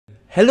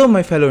Hello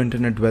my fellow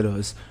internet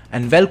dwellers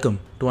and welcome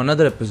to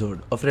another episode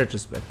of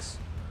Retrospects.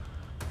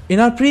 In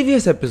our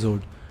previous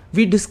episode,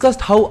 we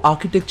discussed how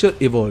architecture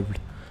evolved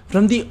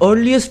from the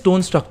earliest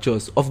stone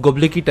structures of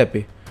Göbekli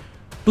Tepe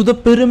to the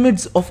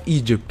pyramids of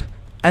Egypt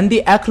and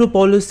the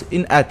Acropolis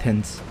in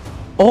Athens,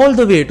 all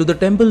the way to the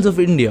temples of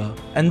India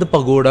and the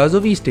pagodas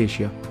of East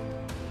Asia.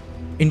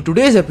 In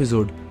today's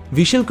episode,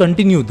 we shall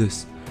continue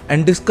this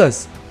and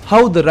discuss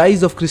how the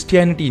rise of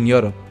Christianity in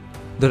Europe,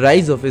 the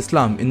rise of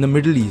Islam in the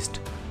Middle East,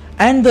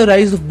 and the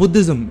rise of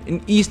Buddhism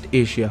in East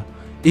Asia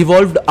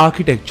evolved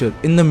architecture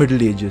in the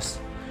Middle Ages,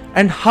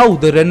 and how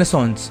the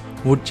Renaissance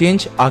would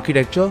change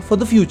architecture for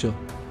the future.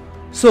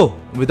 So,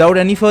 without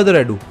any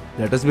further ado,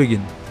 let us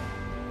begin.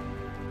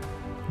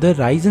 The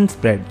rise and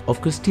spread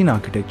of Christian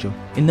architecture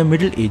in the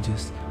Middle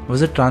Ages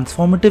was a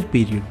transformative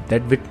period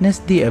that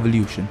witnessed the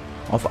evolution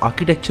of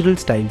architectural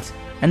styles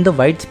and the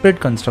widespread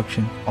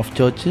construction of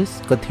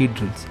churches,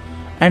 cathedrals,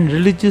 and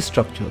religious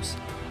structures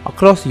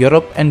across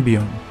Europe and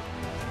beyond.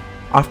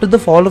 After the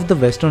fall of the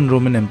Western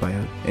Roman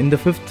Empire in the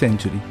 5th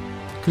century,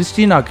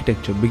 Christian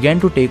architecture began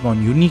to take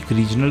on unique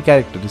regional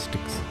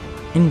characteristics.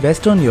 In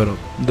Western Europe,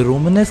 the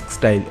Romanesque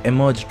style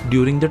emerged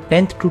during the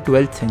 10th to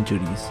 12th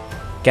centuries,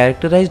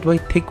 characterized by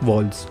thick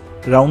walls,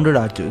 rounded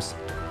arches,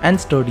 and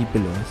sturdy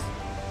pillars.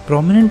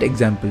 Prominent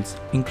examples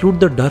include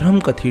the Durham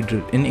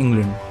Cathedral in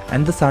England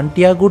and the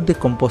Santiago de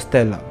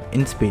Compostela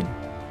in Spain.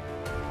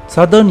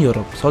 Southern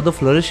Europe saw the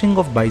flourishing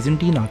of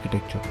Byzantine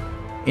architecture,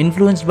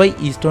 influenced by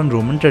Eastern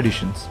Roman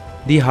traditions.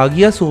 The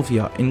Hagia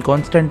Sophia in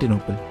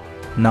Constantinople,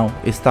 now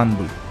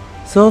Istanbul,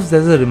 serves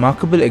as a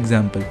remarkable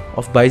example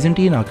of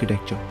Byzantine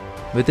architecture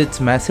with its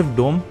massive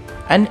dome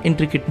and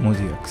intricate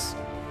mosaics.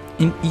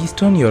 In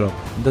Eastern Europe,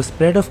 the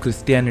spread of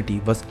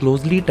Christianity was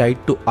closely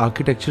tied to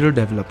architectural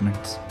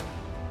developments.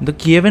 The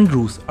Kievan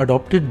Rus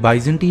adopted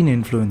Byzantine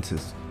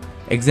influences,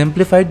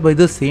 exemplified by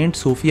the Saint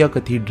Sophia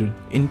Cathedral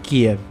in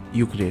Kiev,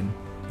 Ukraine.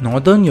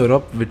 Northern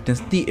Europe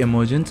witnessed the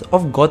emergence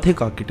of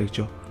Gothic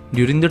architecture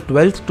during the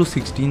 12th to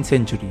 16th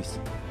centuries.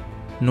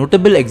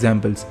 Notable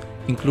examples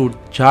include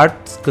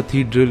Chartres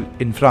Cathedral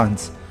in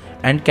France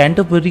and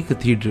Canterbury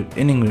Cathedral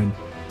in England,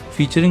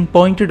 featuring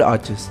pointed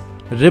arches,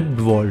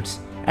 ribbed walls,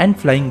 and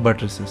flying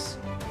buttresses.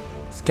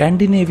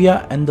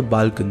 Scandinavia and the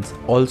Balkans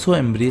also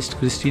embraced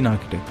Christian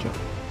architecture.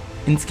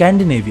 In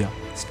Scandinavia,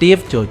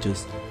 stave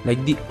churches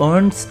like the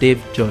Ørn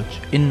Stave Church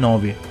in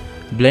Norway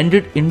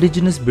blended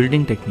indigenous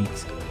building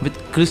techniques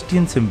with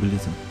Christian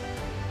symbolism.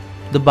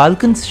 The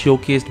Balkans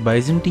showcased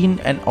Byzantine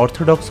and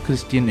Orthodox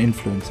Christian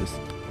influences,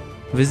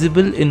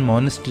 visible in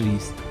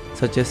monasteries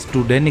such as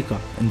Studenica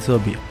in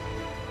Serbia.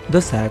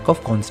 The sack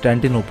of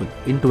Constantinople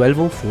in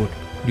 1204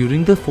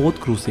 during the Fourth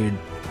Crusade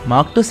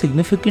marked a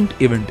significant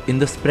event in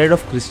the spread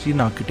of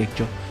Christian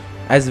architecture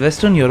as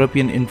Western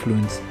European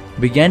influence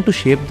began to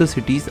shape the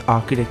city's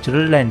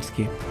architectural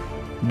landscape,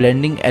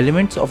 blending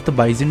elements of the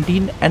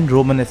Byzantine and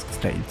Romanesque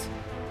styles.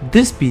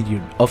 This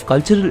period of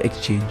cultural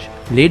exchange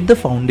laid the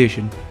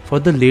foundation for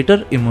the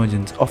later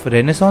emergence of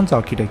Renaissance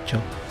architecture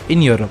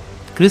in Europe.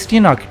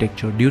 Christian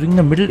architecture during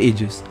the Middle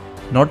Ages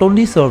not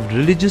only served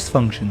religious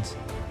functions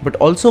but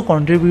also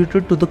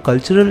contributed to the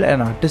cultural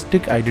and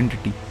artistic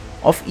identity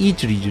of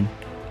each region,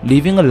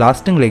 leaving a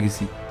lasting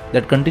legacy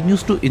that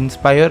continues to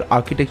inspire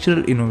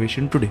architectural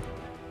innovation today.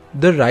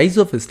 The rise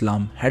of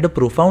Islam had a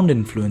profound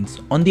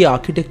influence on the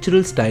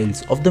architectural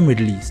styles of the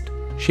Middle East,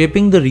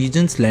 shaping the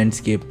region's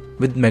landscape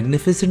with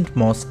magnificent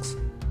mosques,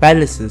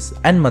 palaces,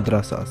 and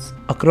madrasas.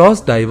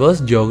 Across diverse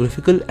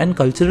geographical and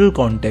cultural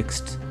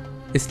contexts,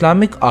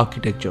 Islamic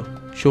architecture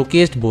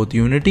showcased both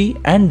unity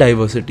and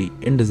diversity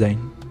in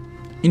design.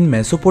 In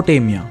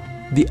Mesopotamia,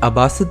 the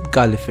Abbasid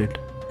Caliphate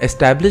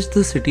established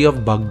the city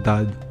of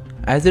Baghdad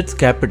as its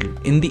capital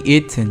in the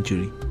 8th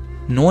century,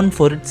 known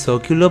for its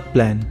circular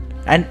plan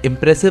and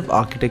impressive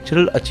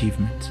architectural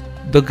achievements.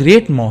 The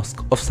Great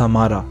Mosque of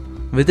Samarra,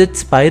 with its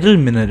spiral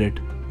minaret,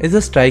 is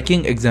a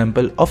striking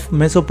example of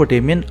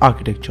Mesopotamian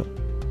architecture.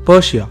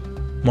 Persia,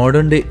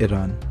 modern-day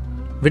Iran,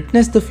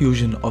 witnessed the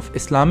fusion of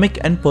Islamic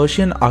and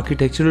Persian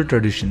architectural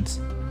traditions,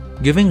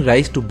 giving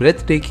rise to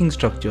breathtaking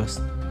structures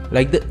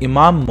like the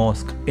Imam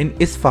Mosque in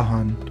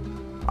Isfahan,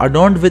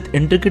 adorned with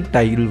intricate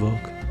tile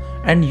work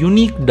and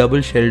unique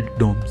double-shelled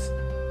domes.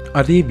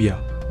 Arabia,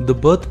 the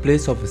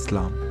birthplace of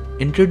Islam,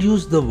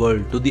 introduced the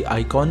world to the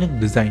iconic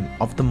design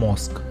of the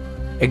mosque,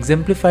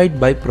 exemplified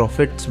by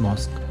Prophet's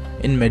Mosque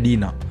in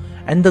Medina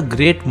and the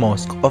Great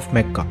Mosque of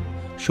Mecca,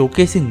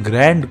 showcasing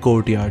grand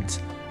courtyards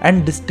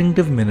and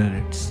distinctive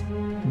minarets.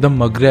 The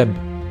Maghreb,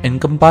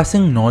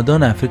 encompassing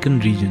northern African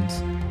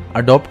regions,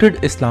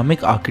 adopted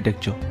Islamic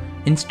architecture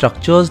in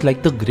structures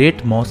like the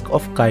Great Mosque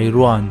of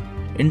Kairouan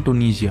in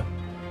Tunisia,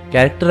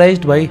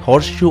 characterized by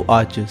horseshoe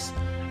arches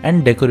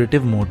and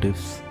decorative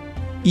motifs.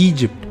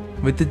 Egypt,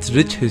 with its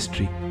rich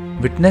history,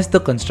 witnessed the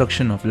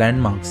construction of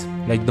landmarks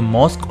like the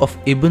Mosque of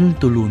Ibn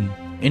Tulun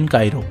in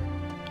Cairo,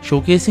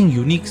 showcasing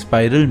unique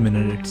spiral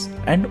minarets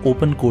and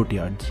open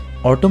courtyards.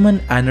 Ottoman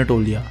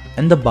Anatolia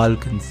and the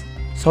Balkans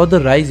saw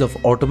the rise of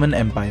Ottoman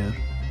Empire,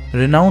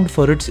 renowned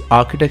for its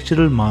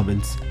architectural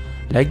marvels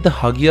like the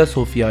Hagia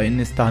Sophia in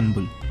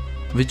Istanbul,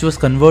 which was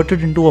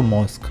converted into a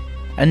mosque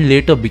and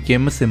later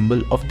became a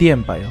symbol of the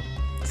empire.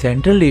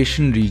 Central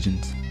Asian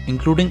regions,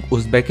 including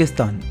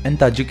Uzbekistan and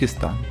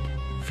Tajikistan,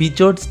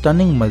 featured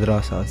stunning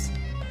madrasas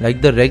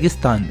like the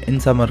Registan in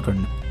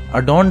Samarkand,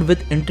 adorned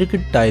with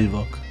intricate tile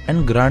work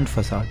and grand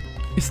facade.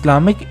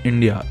 Islamic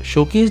India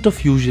showcased a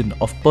fusion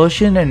of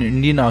Persian and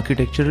Indian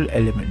architectural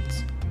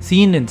elements,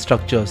 seen in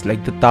structures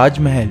like the Taj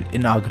Mahal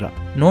in Agra,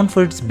 known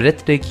for its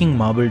breathtaking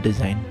marble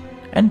design,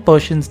 and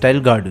Persian-style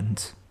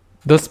gardens.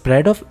 The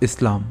spread of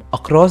Islam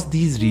across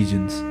these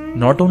regions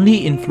not only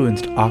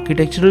influenced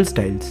architectural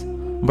styles,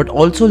 but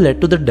also led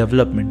to the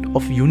development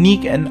of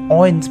unique and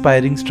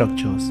awe-inspiring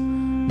structures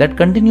that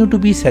continue to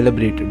be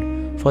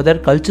celebrated for their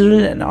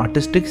cultural and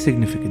artistic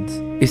significance.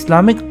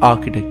 Islamic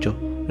architecture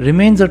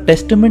remains a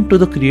testament to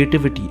the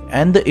creativity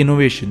and the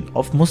innovation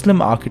of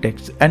Muslim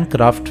architects and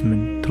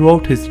craftsmen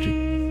throughout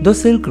history. The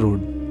Silk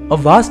Road, a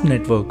vast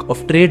network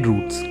of trade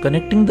routes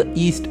connecting the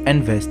East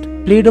and West,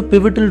 played a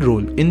pivotal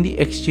role in the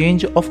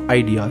exchange of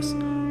ideas,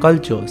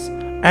 cultures,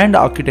 and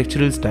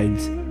architectural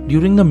styles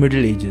during the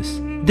Middle Ages.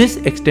 This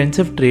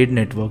extensive trade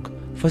network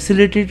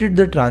facilitated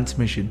the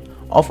transmission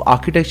of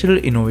architectural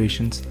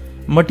innovations,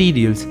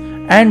 materials,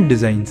 and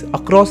designs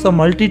across a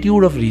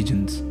multitude of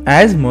regions.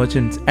 As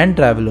merchants and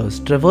travelers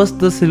traversed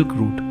the Silk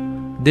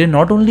Route, they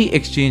not only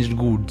exchanged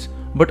goods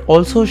but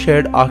also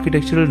shared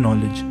architectural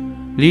knowledge,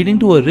 leading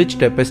to a rich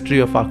tapestry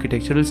of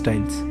architectural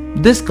styles.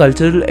 This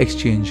cultural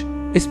exchange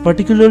is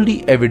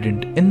particularly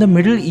evident in the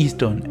Middle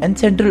Eastern and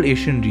Central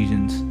Asian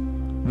regions,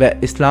 where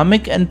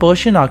Islamic and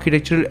Persian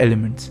architectural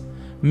elements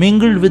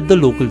mingled with the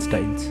local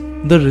styles.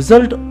 The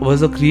result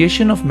was a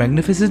creation of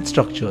magnificent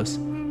structures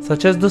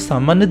such as the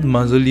Samanid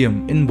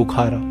Mausoleum in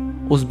Bukhara,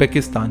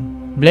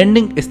 Uzbekistan,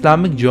 blending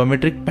Islamic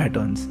geometric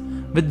patterns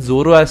with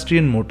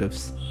Zoroastrian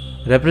motifs,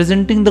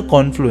 representing the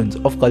confluence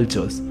of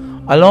cultures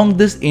along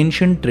this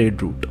ancient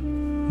trade route.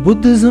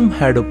 Buddhism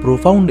had a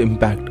profound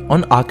impact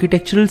on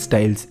architectural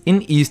styles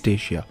in East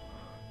Asia,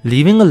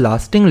 leaving a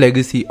lasting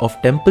legacy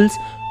of temples,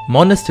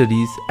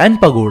 monasteries, and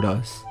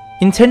pagodas.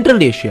 In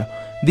Central Asia,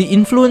 the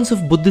influence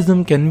of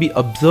Buddhism can be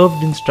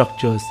observed in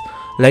structures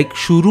like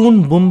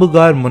Shurun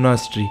Bumbugar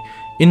Monastery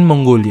in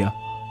Mongolia,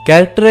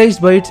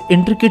 characterized by its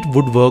intricate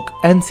woodwork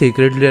and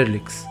sacred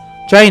relics.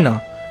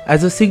 China,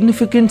 as a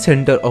significant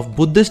center of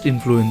Buddhist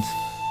influence,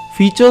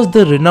 features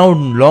the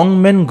renowned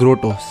Longmen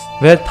Grottos,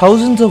 where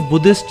thousands of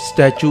Buddhist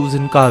statues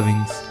and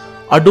carvings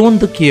adorn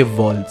the cave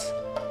walls,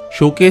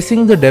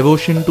 showcasing the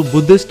devotion to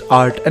Buddhist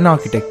art and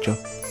architecture.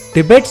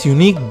 Tibet's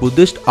unique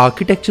Buddhist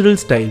architectural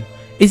style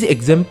is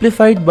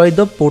exemplified by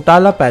the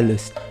Potala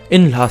Palace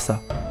in Lhasa,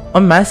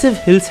 a massive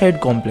hillside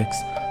complex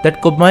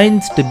that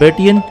combines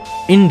Tibetan,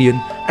 Indian,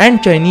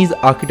 and Chinese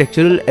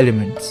architectural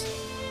elements.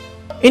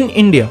 In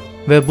India,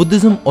 where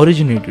Buddhism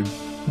originated,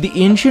 the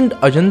ancient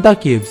Ajanta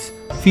caves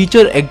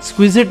feature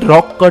exquisite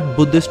rock-cut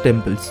Buddhist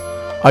temples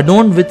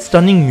adorned with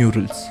stunning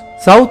murals.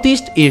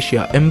 Southeast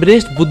Asia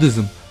embraced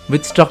Buddhism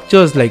with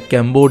structures like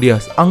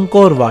Cambodia's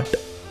Angkor Wat,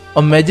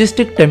 a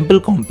majestic temple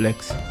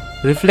complex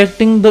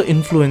reflecting the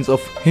influence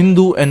of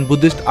Hindu and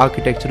Buddhist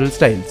architectural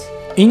styles.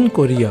 In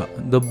Korea,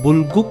 the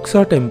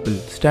Bulguksa temple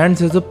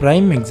stands as a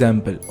prime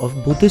example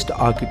of Buddhist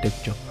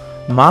architecture,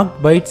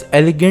 marked by its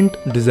elegant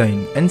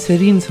design and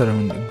serene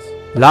surroundings.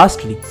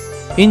 Lastly,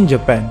 in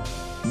Japan,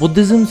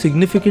 Buddhism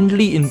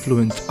significantly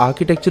influenced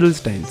architectural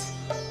styles,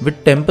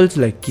 with temples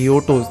like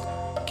Kyoto's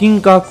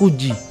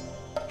Kinkaku-ji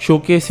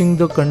showcasing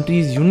the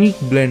country's unique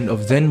blend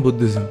of Zen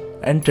Buddhism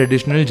and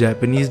traditional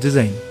Japanese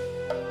design.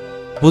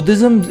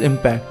 Buddhism's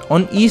impact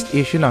on East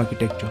Asian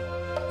architecture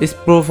is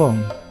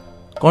profound,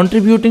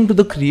 contributing to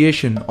the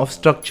creation of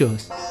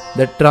structures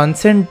that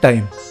transcend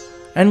time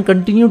and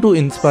continue to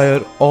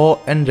inspire awe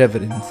and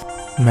reverence.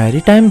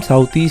 Maritime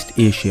Southeast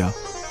Asia,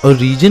 a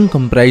region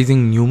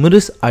comprising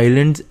numerous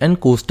islands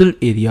and coastal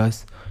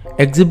areas,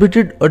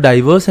 exhibited a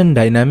diverse and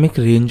dynamic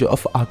range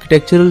of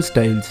architectural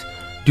styles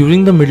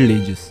during the Middle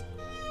Ages.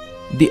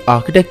 The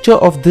architecture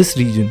of this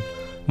region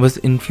was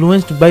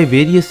influenced by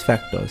various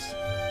factors,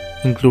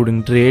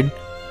 including trade,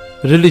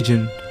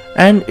 religion,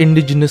 and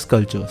indigenous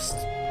cultures.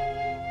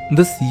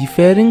 The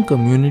seafaring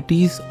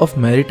communities of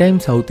maritime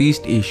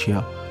Southeast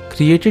Asia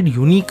created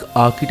unique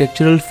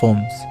architectural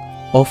forms,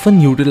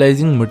 often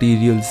utilizing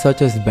materials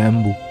such as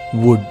bamboo,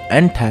 wood,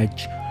 and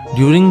thatch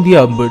during the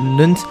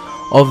abundance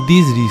of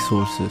these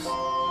resources.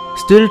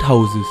 Stilt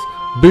houses,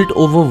 built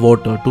over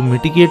water to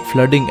mitigate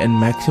flooding and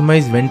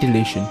maximize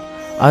ventilation,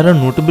 are a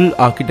notable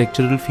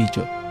architectural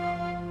feature.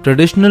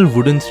 Traditional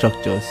wooden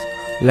structures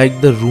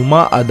like the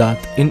Rumah Adat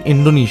in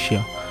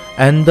Indonesia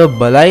and the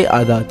Balai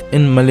Adat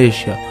in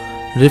Malaysia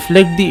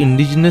reflect the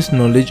indigenous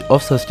knowledge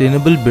of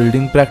sustainable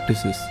building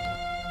practices.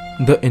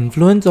 The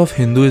influence of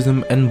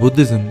Hinduism and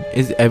Buddhism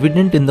is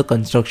evident in the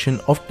construction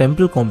of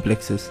temple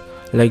complexes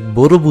like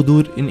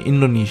Borobudur in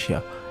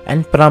Indonesia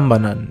and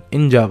Prambanan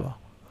in Java.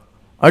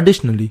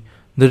 Additionally,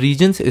 the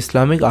region's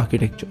Islamic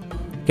architecture,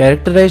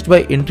 characterized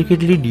by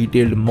intricately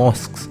detailed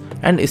mosques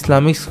and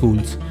Islamic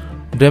schools,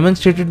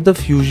 demonstrated the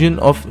fusion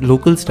of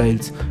local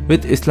styles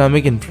with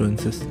Islamic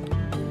influences.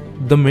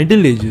 The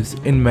Middle Ages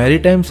in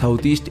maritime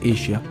Southeast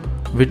Asia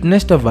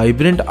witnessed a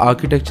vibrant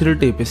architectural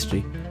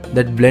tapestry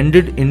that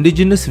blended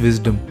indigenous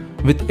wisdom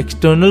with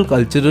external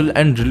cultural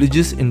and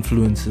religious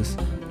influences,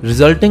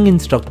 resulting in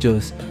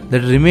structures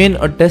that remain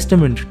a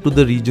testament to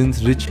the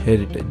region's rich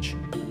heritage.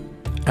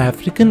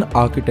 African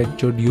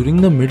architecture during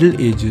the Middle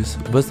Ages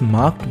was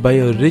marked by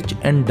a rich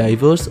and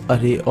diverse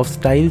array of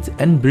styles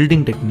and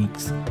building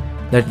techniques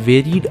that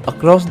varied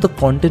across the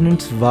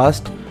continent's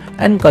vast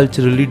and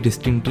culturally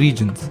distinct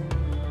regions.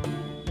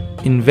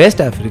 In West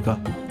Africa,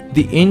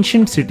 the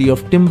ancient city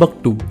of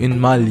Timbuktu in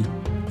Mali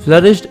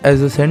flourished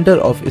as a center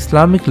of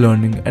Islamic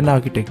learning and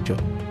architecture,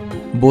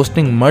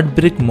 boasting mud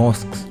brick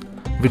mosques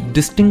with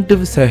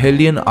distinctive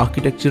Sahelian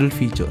architectural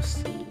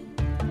features.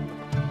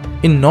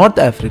 In North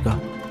Africa,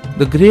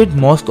 the Great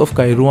Mosque of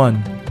Kairouan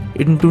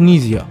in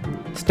Tunisia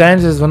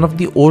stands as one of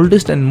the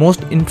oldest and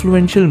most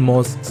influential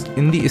mosques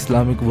in the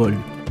Islamic world,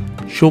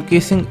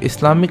 showcasing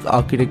Islamic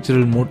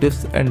architectural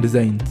motifs and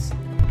designs.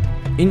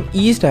 In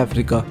East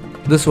Africa,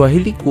 the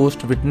Swahili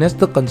coast witnessed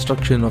the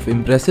construction of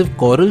impressive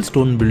coral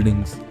stone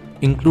buildings,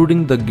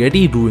 including the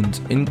Gedi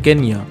ruins in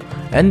Kenya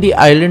and the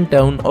island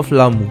town of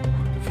Lamu,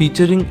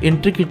 featuring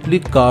intricately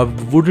carved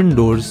wooden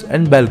doors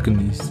and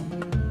balconies.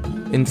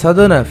 In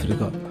Southern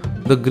Africa,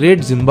 the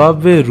Great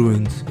Zimbabwe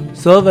ruins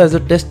serve as a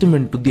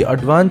testament to the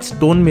advanced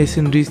stone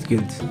masonry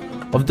skills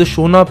of the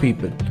Shona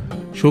people,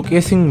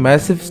 showcasing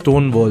massive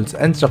stone walls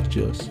and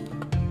structures.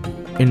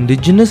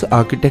 Indigenous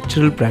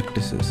architectural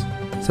practices,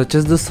 such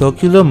as the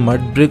circular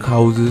mud brick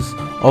houses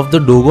of the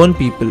Dogon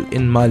people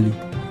in Mali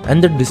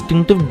and the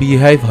distinctive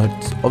beehive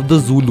huts of the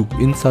Zulu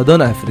in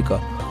Southern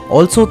Africa,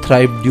 also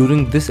thrived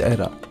during this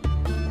era.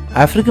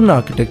 African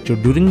architecture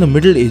during the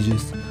Middle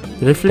Ages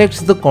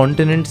reflects the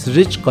continent's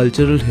rich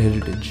cultural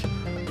heritage,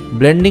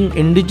 blending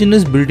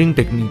indigenous building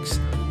techniques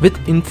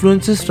with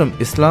influences from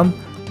Islam,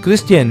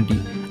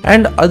 Christianity,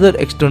 and other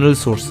external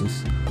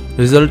sources,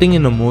 resulting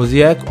in a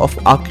mosaic of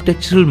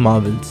architectural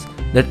marvels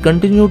that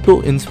continue to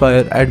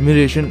inspire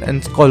admiration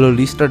and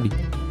scholarly study.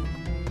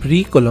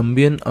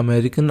 Pre-Columbian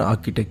American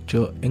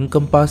architecture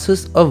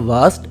encompasses a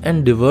vast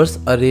and diverse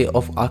array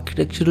of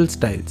architectural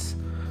styles,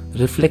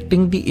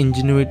 reflecting the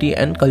ingenuity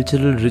and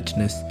cultural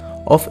richness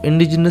of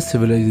indigenous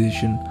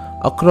civilization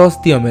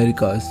across the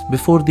Americas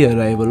before the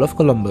arrival of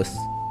Columbus.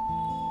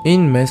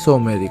 In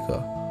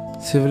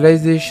Mesoamerica,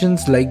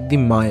 civilizations like the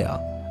Maya,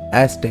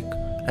 Aztec,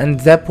 and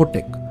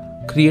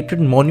Zapotec created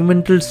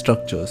monumental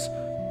structures,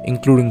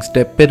 including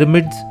step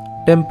pyramids,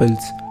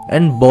 temples,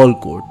 and ball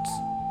courts.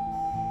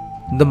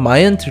 The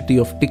Mayan city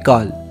of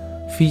Tikal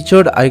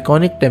featured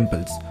iconic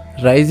temples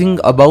rising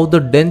above the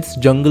dense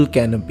jungle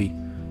canopy,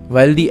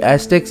 while the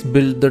Aztecs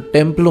built the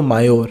Templo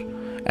Mayor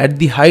at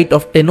the height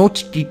of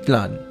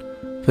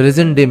Tenochtitlan,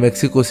 present-day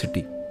Mexico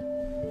City.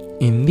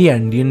 In the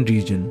Andean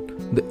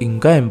region, the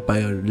Inca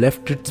Empire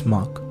left its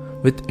mark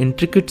with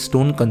intricate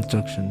stone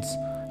constructions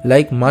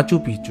like Machu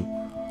Picchu,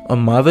 a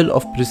marvel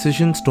of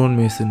precision stone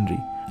masonry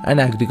and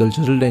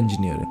agricultural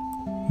engineering.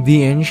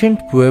 The ancient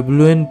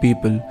Puebloan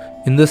people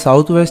in the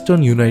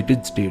southwestern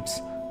United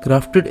States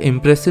crafted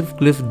impressive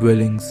cliff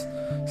dwellings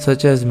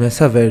such as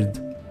Mesa Verde,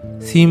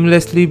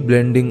 seamlessly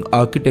blending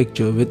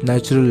architecture with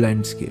natural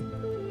landscape.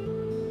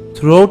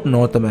 Throughout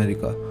North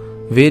America,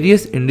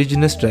 various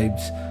indigenous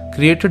tribes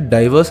created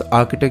diverse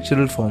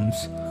architectural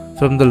forms,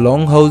 from the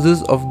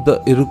longhouses of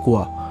the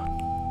Iroquois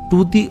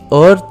to the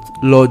earth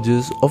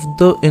lodges of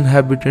the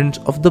inhabitants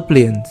of the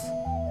plains.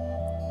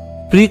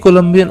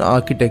 Pre-Columbian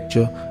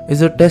architecture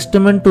is a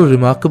testament to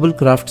remarkable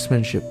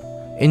craftsmanship,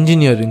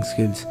 engineering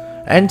skills,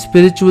 and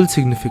spiritual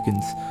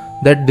significance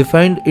that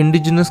defined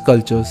indigenous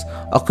cultures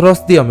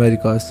across the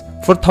Americas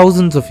for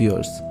thousands of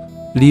years,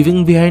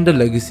 leaving behind a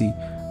legacy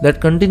that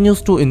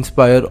continues to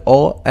inspire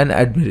awe and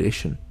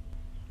admiration.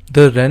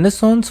 The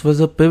Renaissance was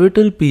a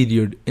pivotal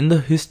period in the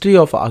history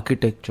of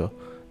architecture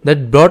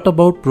that brought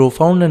about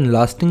profound and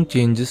lasting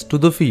changes to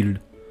the field.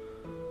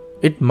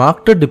 It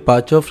marked a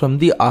departure from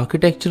the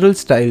architectural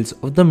styles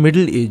of the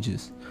Middle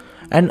Ages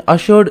and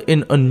ushered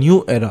in a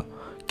new era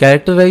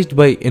characterized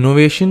by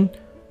innovation,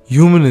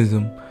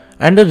 humanism,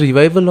 and a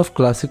revival of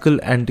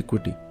classical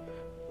antiquity.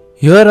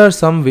 Here are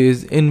some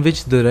ways in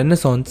which the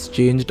Renaissance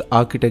changed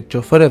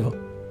architecture forever.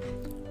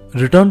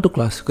 Return to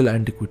classical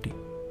antiquity.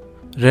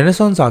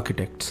 Renaissance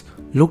architects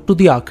looked to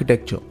the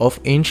architecture of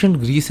ancient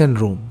Greece and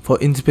Rome for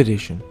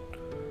inspiration.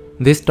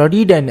 They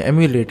studied and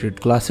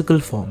emulated classical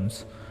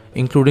forms,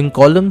 including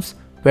columns,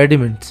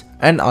 pediments,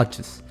 and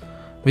arches,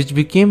 which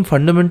became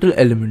fundamental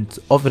elements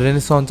of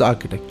Renaissance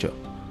architecture.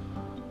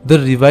 The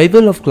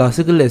revival of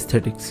classical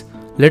aesthetics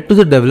led to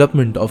the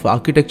development of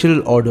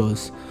architectural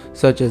orders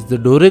such as the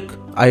Doric,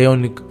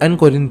 Ionic, and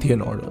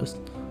Corinthian orders.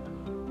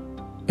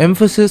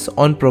 Emphasis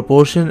on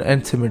proportion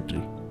and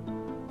symmetry.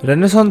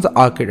 Renaissance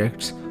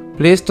architects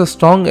placed a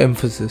strong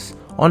emphasis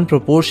on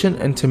proportion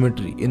and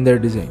symmetry in their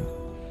design.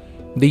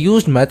 They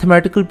used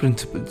mathematical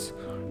principles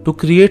to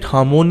create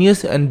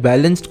harmonious and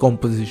balanced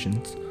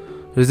compositions,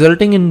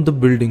 resulting in the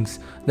buildings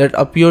that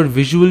appeared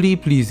visually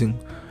pleasing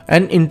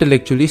and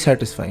intellectually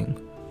satisfying.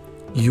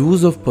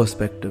 Use of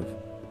perspective.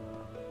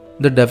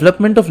 The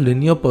development of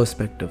linear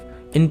perspective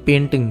in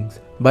paintings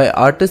by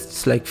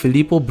artists like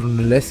Filippo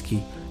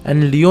Brunelleschi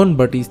and Leon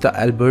Battista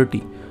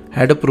Alberti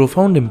had a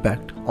profound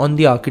impact on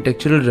the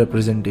architectural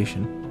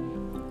representation.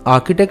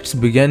 Architects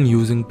began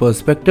using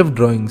perspective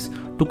drawings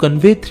to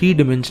convey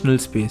three-dimensional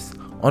space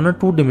on a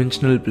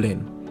two-dimensional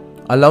plane,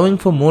 allowing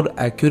for more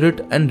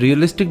accurate and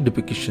realistic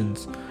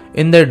depictions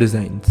in their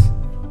designs.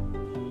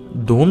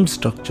 Domed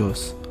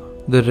structures.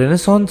 The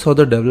Renaissance saw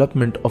the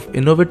development of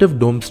innovative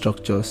dome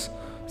structures,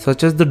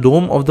 such as the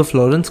dome of the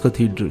Florence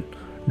Cathedral,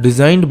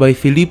 designed by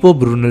Filippo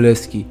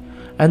Brunelleschi,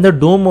 and the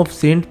dome of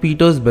St.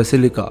 Peter's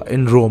Basilica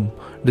in Rome,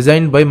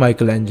 designed by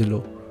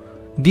Michelangelo.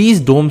 These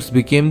domes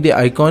became the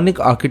iconic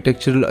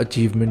architectural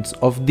achievements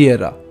of the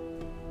era.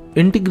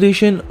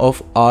 Integration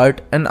of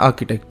art and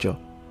architecture.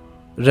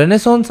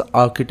 Renaissance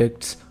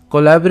architects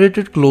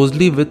collaborated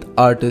closely with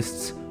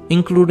artists,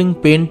 including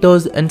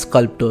painters and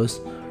sculptors,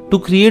 to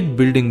create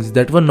buildings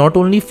that were not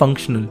only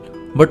functional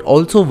but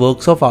also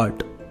works of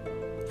art.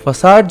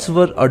 Facades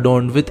were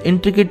adorned with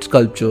intricate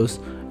sculptures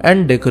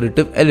and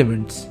decorative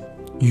elements.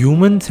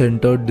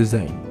 Human-centered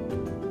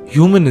design.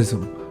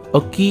 Humanism,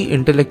 a key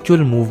intellectual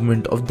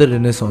movement of the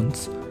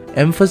Renaissance,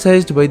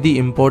 emphasized by the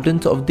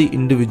importance of the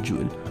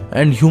individual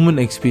and human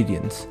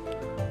experience.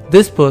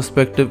 This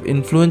perspective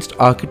influenced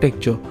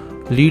architecture,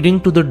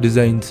 leading to the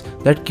designs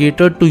that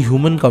catered to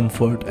human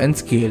comfort and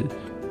scale,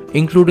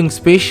 including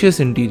spacious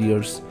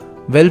interiors,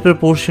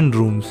 well-proportioned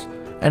rooms,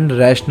 and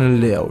rational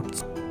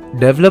layouts.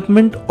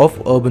 Development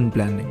of urban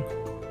planning.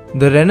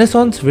 The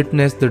Renaissance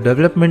witnessed the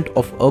development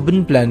of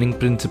urban planning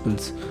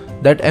principles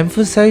that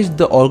emphasized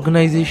the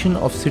organization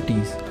of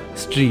cities,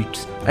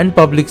 streets, and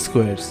public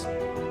squares.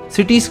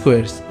 City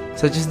squares,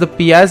 such as the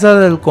Piazza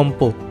del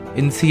Campo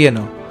in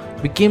Siena,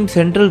 became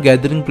central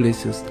gathering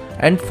places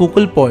and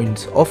focal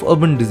points of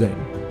urban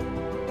design.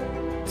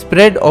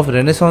 Spread of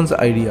Renaissance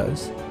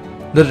ideas.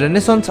 The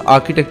Renaissance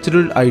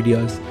architectural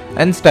ideas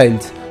and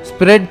styles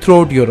spread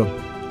throughout Europe,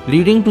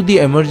 leading to the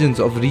emergence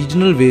of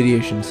regional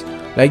variations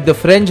like the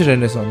French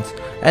Renaissance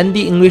and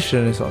the English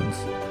Renaissance.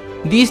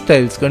 These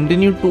styles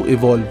continued to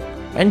evolve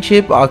and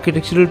shape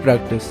architectural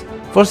practice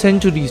for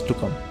centuries to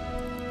come.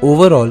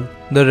 Overall,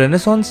 the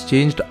Renaissance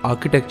changed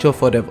architecture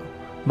forever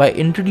by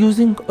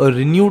introducing a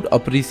renewed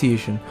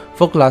appreciation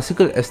for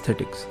classical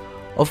aesthetics,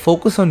 a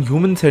focus on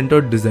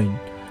human-centered design,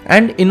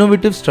 and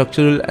innovative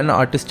structural and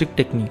artistic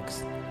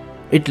techniques.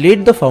 It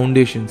laid the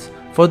foundations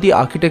for the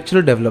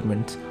architectural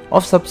developments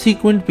of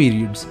subsequent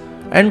periods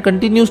and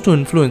continues to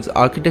influence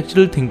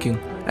architectural thinking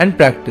and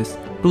practice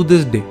to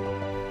this day.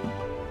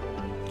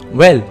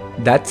 Well,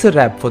 that's a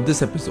wrap for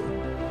this episode.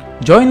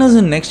 Join us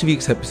in next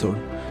week's episode,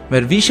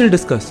 where we shall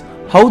discuss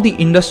how the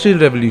Industrial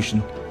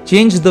Revolution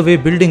changed the way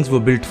buildings were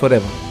built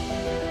forever,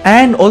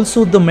 and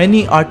also the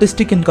many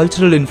artistic and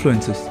cultural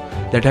influences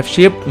that have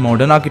shaped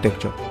modern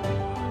architecture.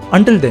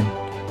 Until then,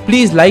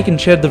 please like and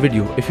share the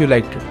video if you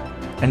liked it,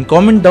 and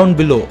comment down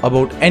below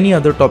about any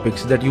other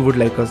topics that you would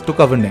like us to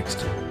cover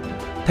next.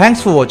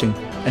 Thanks for watching,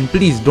 and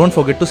please don't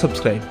forget to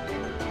subscribe.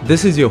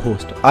 This is your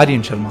host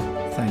Aryan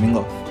Sharma, signing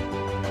off.